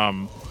more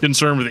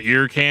concerned with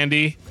ear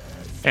candy.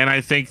 And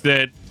I think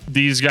that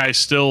these guys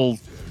still,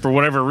 for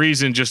whatever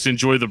reason, just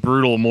enjoy the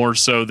brutal more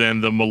so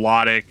than the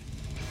melodic,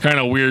 kind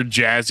of weird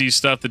jazzy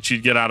stuff that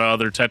you'd get out of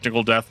other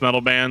technical death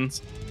metal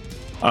bands.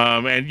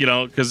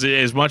 Because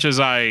as much as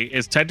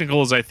as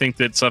technical as I think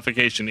that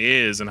Suffocation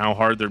is and how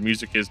hard their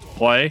music is to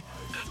play,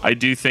 I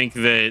do think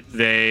that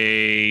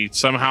they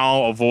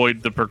somehow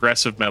avoid the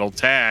progressive metal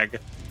tag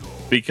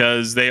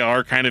because they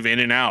are kind of in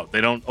and out.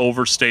 They don't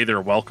overstay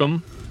their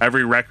welcome.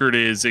 Every record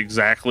is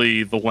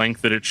exactly the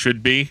length that it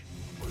should be,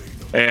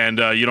 and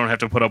you don't have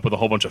to put up with a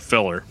whole bunch of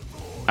filler.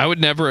 I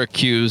would never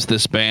accuse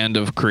this band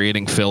of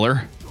creating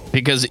filler,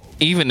 because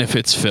even if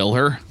it's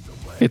filler,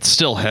 it's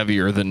still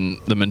heavier than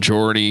the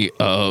majority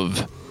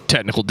of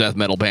technical death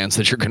metal bands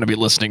that you're going to be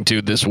listening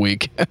to this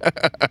week.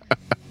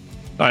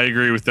 I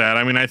agree with that.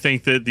 I mean, I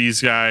think that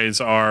these guys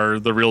are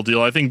the real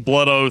deal. I think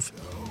Blood Oath,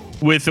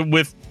 with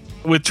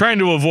trying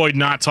to avoid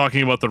not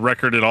talking about the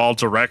record at all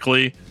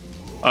directly,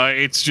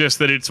 it's just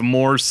that it's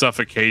more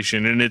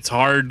Suffocation, and it's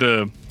hard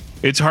to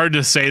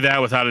say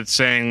that without it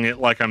saying it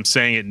like I'm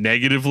saying it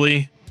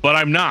negatively. But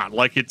I'm not.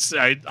 Like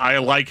I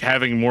like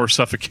having more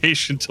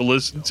Suffocation to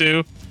listen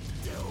to.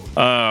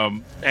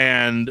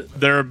 And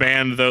they're a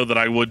band though that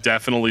I would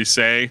definitely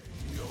say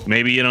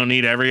maybe you don't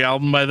need every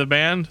album by the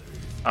band.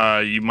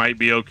 You might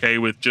be okay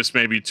with just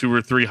maybe 2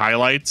 or 3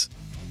 highlights.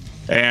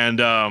 And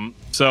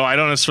so I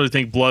don't necessarily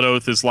think Blood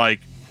Oath is like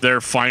their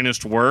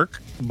finest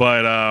work,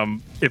 but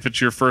if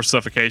it's your first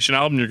Suffocation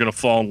album, you're going to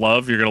fall in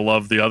love. You're going to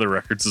love the other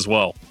records as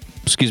well.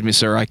 Excuse me,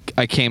 sir.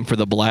 I came for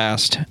the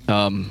blast.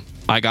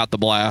 I got the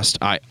blast.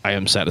 I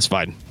am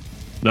satisfied.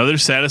 Another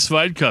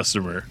satisfied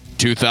customer.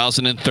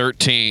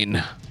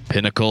 2013,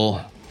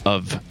 Pinnacle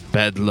of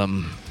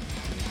Bedlam.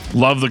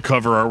 Love the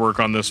cover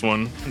artwork on this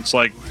one. It's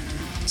like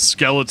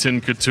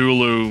skeleton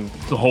Cthulhu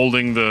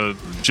holding the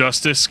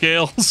justice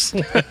scales.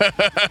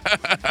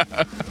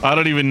 I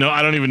don't even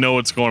know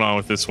what's going on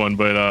with this one,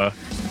 but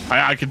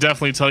I could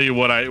definitely tell you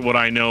what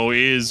I know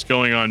is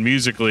going on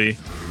musically.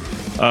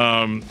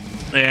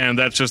 And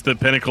that's just that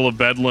Pinnacle of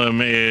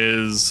Bedlam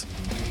is.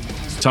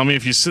 Tell me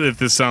if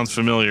this sounds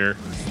familiar.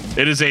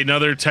 It is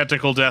another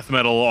technical death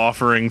metal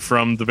offering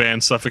from the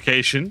band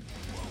Suffocation.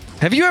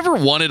 Have you ever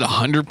wanted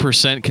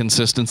 100%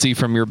 consistency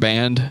from your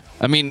band?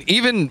 I mean,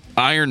 even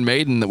Iron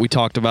Maiden that we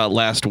talked about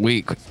last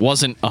week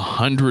wasn't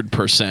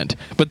 100%,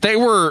 but they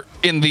were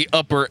in the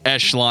upper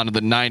echelon of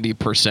the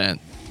 90%.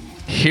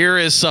 Here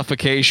is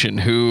Suffocation,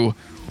 who,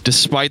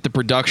 despite the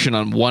production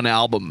on one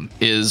album,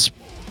 is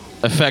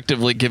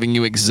effectively giving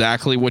you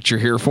exactly what you're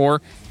here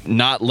for,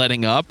 not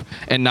letting up,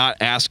 and not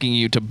asking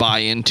you to buy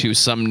into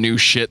some new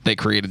shit they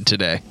created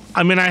today.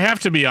 I mean, I have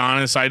to be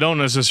honest, I don't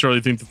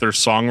necessarily think that their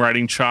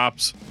songwriting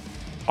chops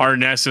are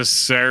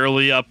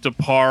necessarily up to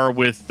par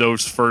with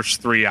those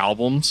first three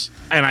albums.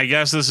 And I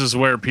guess this is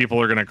where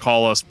people are going to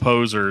call us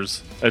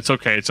posers. It's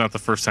okay. It's not the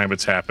first time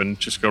it's happened.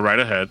 Just go right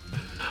ahead.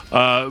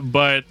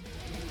 But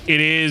it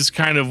is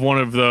kind of one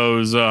of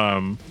those,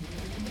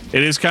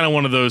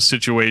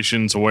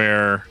 situations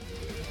where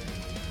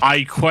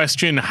I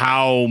question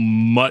how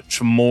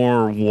much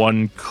more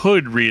one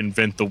could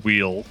reinvent the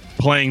wheel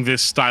playing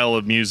this style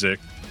of music.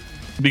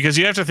 Because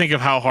you have to think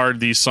of how hard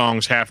these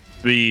songs have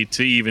to be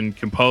to even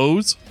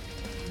compose.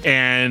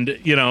 And,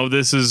 you know,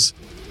 this is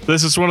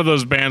one of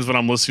those bands when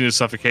I'm listening to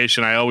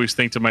Suffocation, I always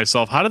think to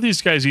myself, how do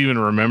these guys even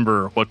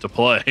remember what to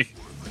play?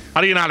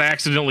 How do you not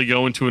accidentally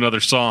go into another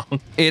song?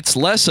 It's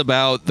less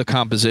about the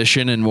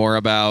composition and more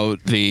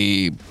about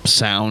the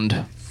sound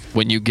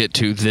when you get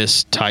to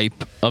this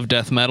type of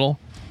death metal.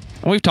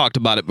 And we've talked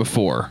about it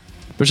before.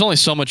 There's only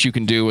so much you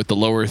can do with the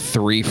lower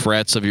 3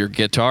 frets of your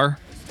guitar.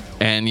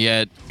 And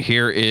yet,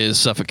 here is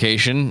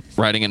Suffocation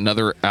writing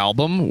another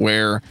album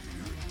where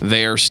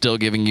they are still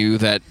giving you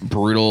that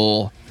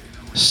brutal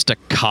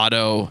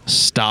staccato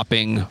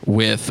stopping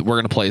with, we're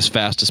going to play as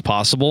fast as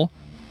possible.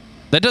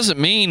 That doesn't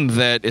mean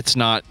that it's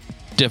not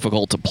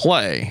difficult to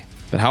play,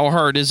 but how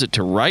hard is it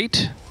to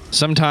write?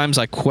 Sometimes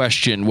I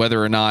question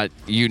whether or not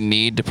you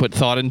need to put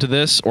thought into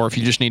this, or if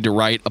you just need to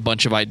write a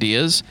bunch of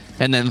ideas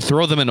and then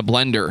throw them in a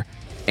blender,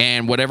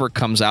 and whatever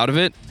comes out of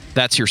it,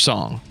 that's your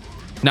song.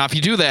 Now, if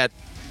you do that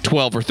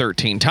 12 or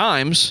 13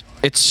 times,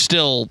 it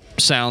still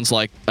sounds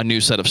like a new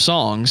set of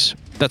songs.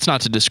 That's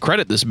not to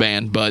discredit this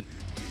band, but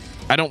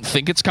I don't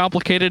think it's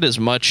complicated as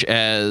much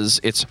as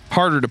it's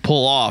harder to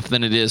pull off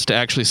than it is to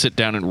actually sit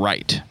down and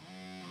write.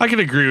 I can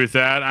agree with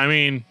that. I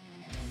mean,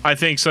 I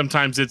think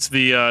sometimes it's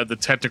the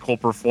technical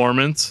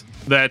performance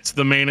that's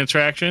the main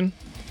attraction,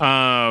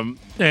 and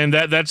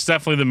that's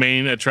definitely the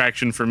main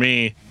attraction for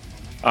me,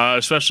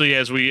 especially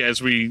as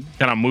we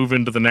kind of move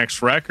into the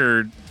next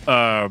record.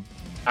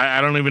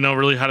 I don't even know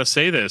really how to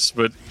say this,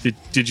 but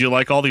did you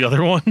like all the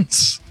other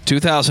ones?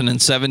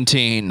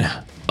 2017,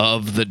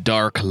 Of the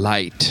Dark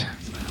Light.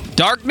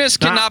 Darkness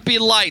cannot be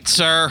light,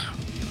 sir.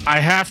 I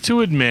have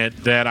to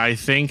admit that I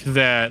think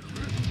that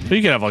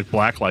you can have like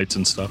black lights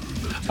and stuff.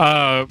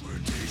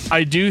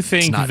 I do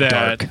think it's not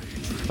that. Dark.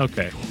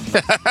 Okay.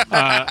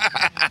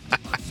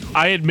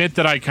 I admit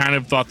that I kind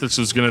of thought this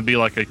was going to be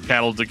like a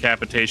Cattle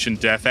Decapitation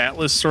Death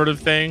Atlas sort of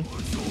thing,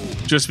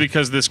 just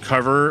because this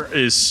cover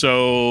is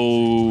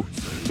so.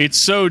 It's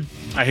so.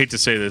 I hate to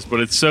say this, but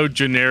it's so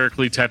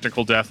generically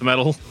technical death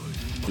metal.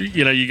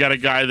 You know, you got a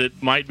guy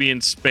that might be in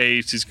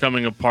space, he's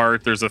coming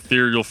apart, there's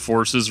ethereal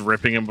forces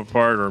ripping him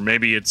apart, or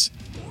maybe it's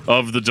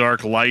Of the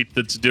Dark Light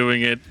that's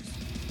doing it.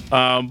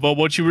 But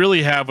what you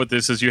really have with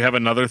this is you have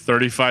another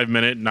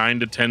 35-minute, 9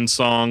 to 10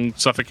 song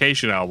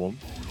Suffocation album.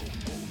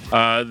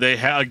 They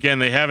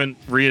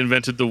haven't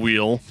reinvented the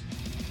wheel.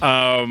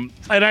 And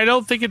I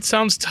don't think it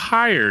sounds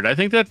tired. I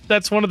think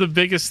that's one of the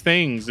biggest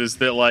things is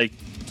that, like,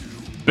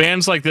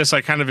 bands like this,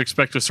 I kind of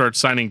expect to start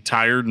signing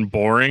tired and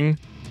boring.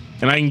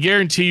 And I can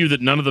guarantee you that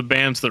none of the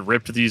bands that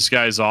ripped these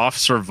guys off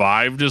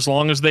survived as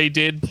long as they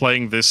did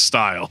playing this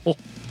style.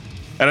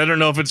 And I don't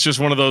know if it's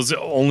just one of those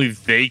only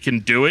they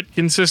can do it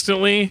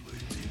consistently.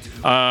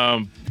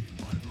 Or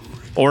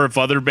if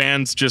other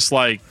bands just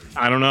like,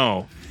 I don't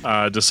know,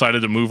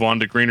 decided to move on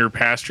to greener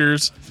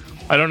pastures.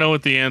 I don't know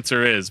what the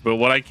answer is. But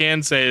what I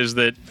can say is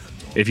that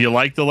if you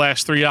like the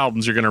last 3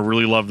 albums, you're going to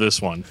really love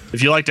this one.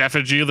 If you liked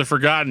Effigy of the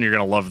Forgotten, you're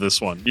going to love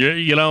this one.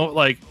 You know,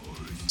 like,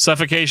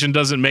 Suffocation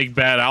doesn't make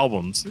bad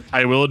albums.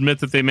 I will admit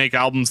that they make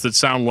albums that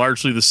sound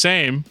largely the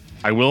same.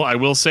 I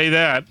will say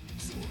that.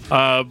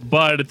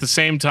 But at the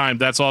same time,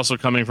 that's also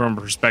coming from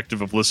a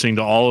perspective of listening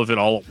to all of it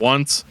all at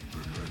once.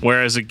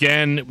 Whereas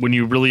again, when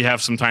you really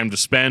have some time to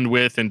spend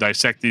with and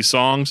dissect these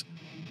songs,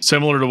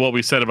 similar to what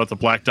we said about the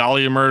Black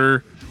Dahlia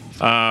Murder,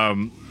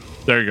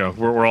 there you go.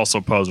 We're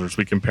also posers.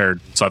 We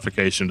compared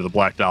Suffocation to the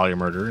Black Dahlia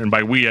Murder. And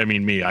by we, I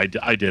mean me. I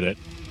did it.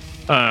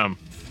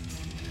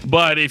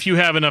 But if you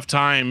have enough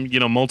time,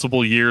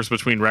 multiple years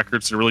between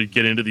records to really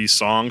get into these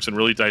songs and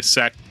really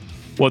dissect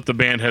what the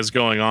band has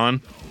going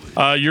on,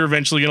 you're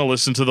eventually going to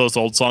listen to those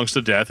old songs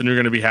to death, and you're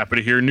going to be happy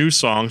to hear new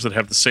songs that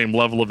have the same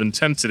level of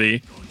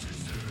intensity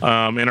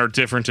and are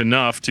different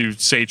enough to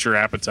sate your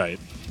appetite.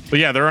 But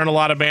yeah, there aren't a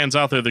lot of bands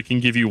out there that can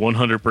give you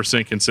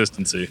 100%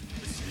 consistency.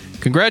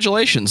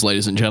 Congratulations,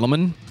 ladies and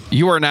gentlemen.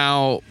 You are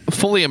now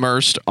fully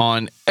immersed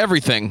on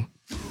everything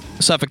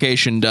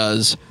Suffocation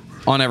does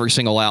on every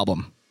single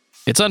album.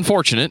 It's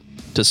unfortunate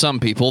to some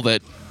people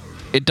that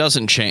it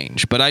doesn't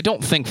change, but I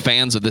don't think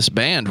fans of this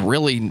band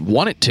really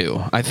want it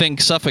to. I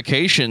think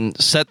Suffocation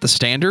set the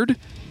standard,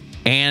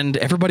 and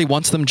everybody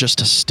wants them just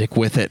to stick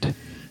with it,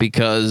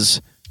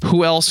 because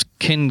who else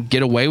can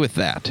get away with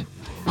that?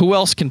 Who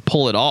else can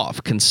pull it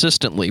off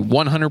consistently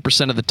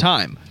 100% of the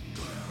time?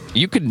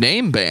 You could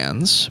name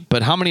bands,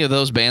 but how many of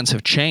those bands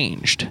have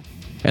changed?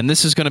 And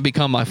this is going to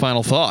become my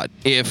final thought.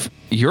 If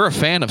you're a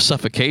fan of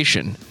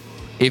Suffocation,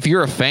 if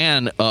you're a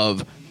fan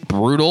of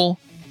brutal,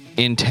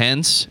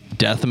 intense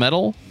death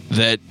metal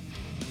that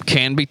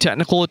can be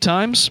technical at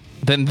times,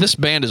 then this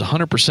band is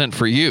 100%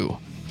 for you.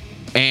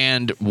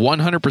 And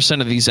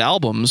 100% of these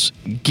albums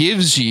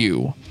gives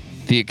you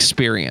the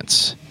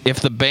experience. If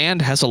the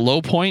band has a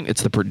low point,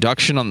 it's the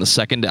production on the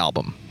second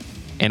album.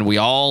 And we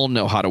all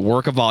know how to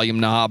work a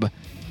volume knob,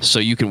 so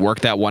you can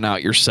work that one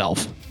out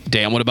yourself.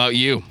 Dan, what about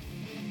you?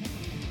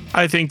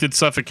 I think that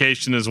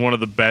Suffocation is one of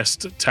the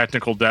best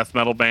technical death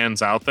metal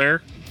bands out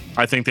there.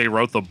 I think they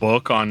wrote the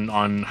book on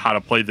how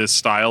to play this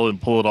style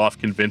and pull it off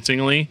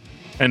convincingly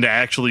and to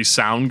actually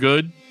sound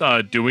good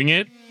doing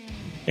it.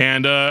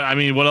 And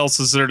what else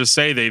is there to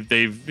say?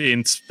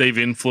 They've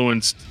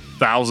influenced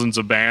thousands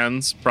of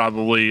bands,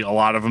 probably a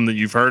lot of them that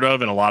you've heard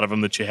of and a lot of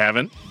them that you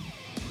haven't.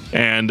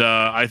 And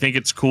I think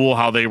it's cool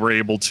how they were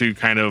able to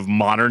kind of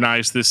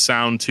modernize this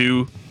sound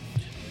too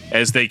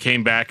as they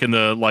came back in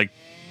the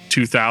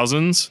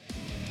 2000s.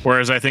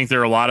 Whereas I think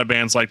there are a lot of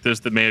bands like this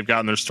that may have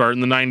gotten their start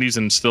in the 90s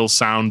and still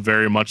sound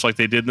very much like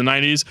they did in the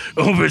 90s.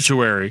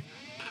 Obituary.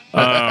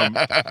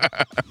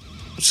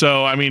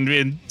 So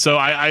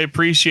I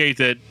appreciate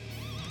that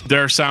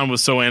their sound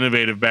was so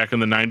innovative back in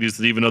the 90s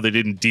that even though they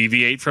didn't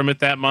deviate from it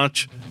that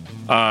much,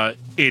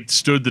 it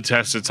stood the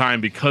test of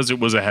time because it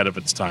was ahead of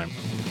its time.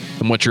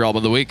 And what's your album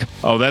of the week?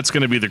 Oh, that's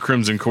going to be The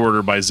Crimson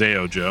Quarter by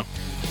Zao, Joe.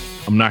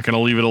 I'm not going to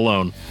leave it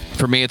alone.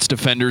 For me, it's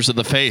Defenders of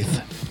the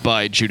Faith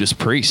by Judas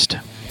Priest.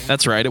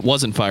 That's right, it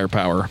wasn't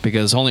Firepower,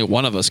 because only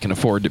one of us can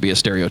afford to be a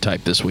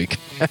stereotype this week.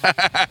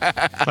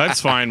 That's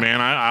fine,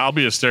 man. I'll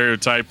be a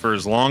stereotype for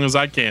as long as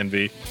I can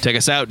be. Take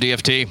us out,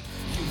 DFT.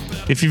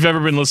 If you've ever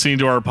been listening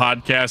to our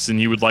podcast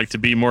and you would like to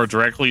be more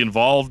directly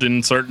involved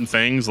in certain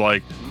things,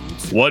 like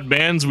what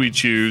bands we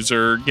choose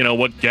or,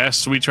 what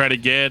guests we try to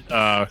get,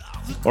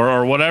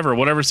 or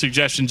whatever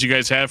suggestions you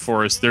guys have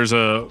for us, there's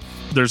a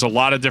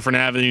lot of different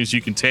avenues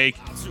you can take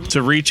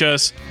to reach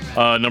us.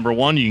 Number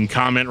one, you can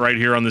comment right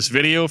here on this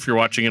video if you're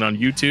watching it on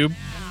YouTube.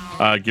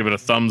 Give it a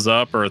thumbs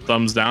up or a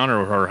thumbs down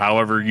or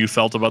however you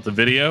felt about the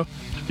video.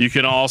 You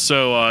can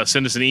also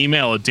send us an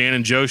email at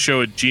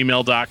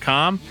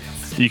danandjoeshow@gmail.com.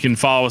 You can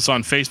follow us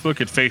on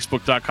Facebook at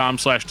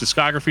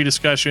facebook.com/discography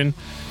discussion.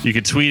 You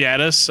can tweet at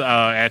us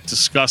at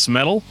Discuss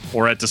Metal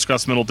or at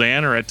Discuss Metal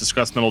Dan or at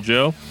Discuss Metal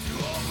Joe.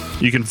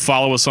 You can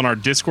follow us on our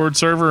Discord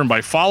server, and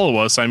by follow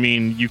us, I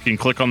mean you can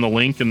click on the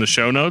link in the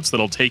show notes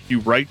that'll take you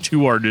right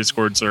to our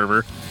Discord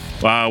server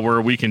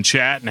where we can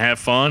chat and have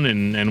fun,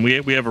 and we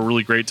have a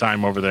really great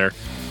time over there.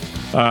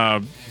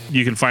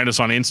 You can find us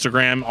on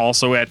Instagram,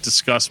 also at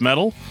Discuss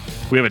Metal.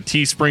 We have a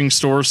Teespring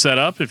store set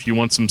up. If you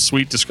want some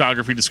sweet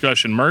discography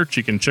discussion merch,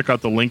 you can check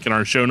out the link in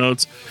our show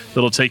notes.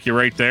 That'll take you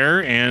right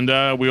there. And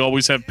we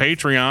always have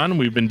Patreon.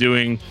 We've been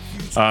doing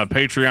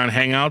Patreon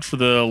hangouts for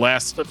the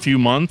last few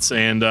months,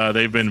 and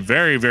they've been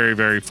very, very,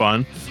 very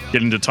fun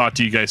getting to talk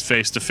to you guys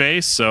face to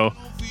face. So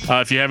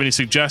if you have any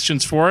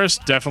suggestions for us,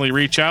 definitely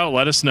reach out.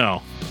 Let us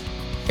know.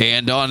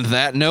 And on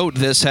that note,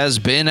 this has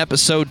been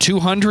episode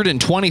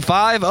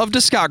 225 of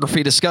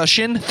Discography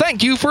Discussion.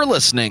 Thank you for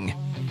listening.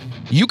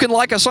 You can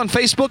like us on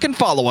Facebook and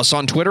follow us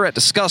on Twitter at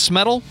Discuss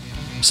Metal.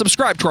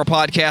 Subscribe to our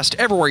podcast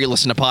everywhere you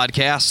listen to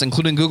podcasts,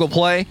 including Google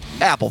Play,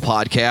 Apple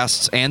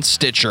Podcasts, and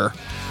Stitcher.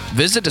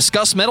 Visit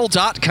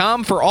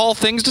DiscussMetal.com for all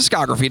things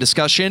discography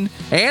discussion.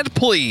 And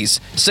please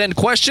send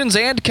questions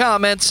and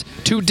comments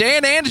to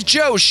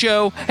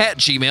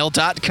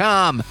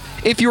danandjoeshow@gmail.com.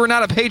 If you are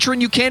not a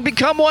patron, you can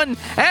become one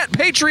at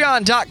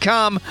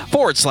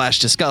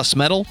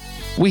patreon.com/DiscussMetal.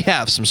 We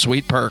have some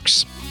sweet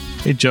perks.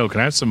 Hey, Joe, can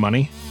I have some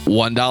money?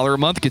 $1 a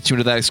month gets you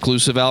into that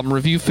exclusive album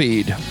review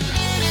feed.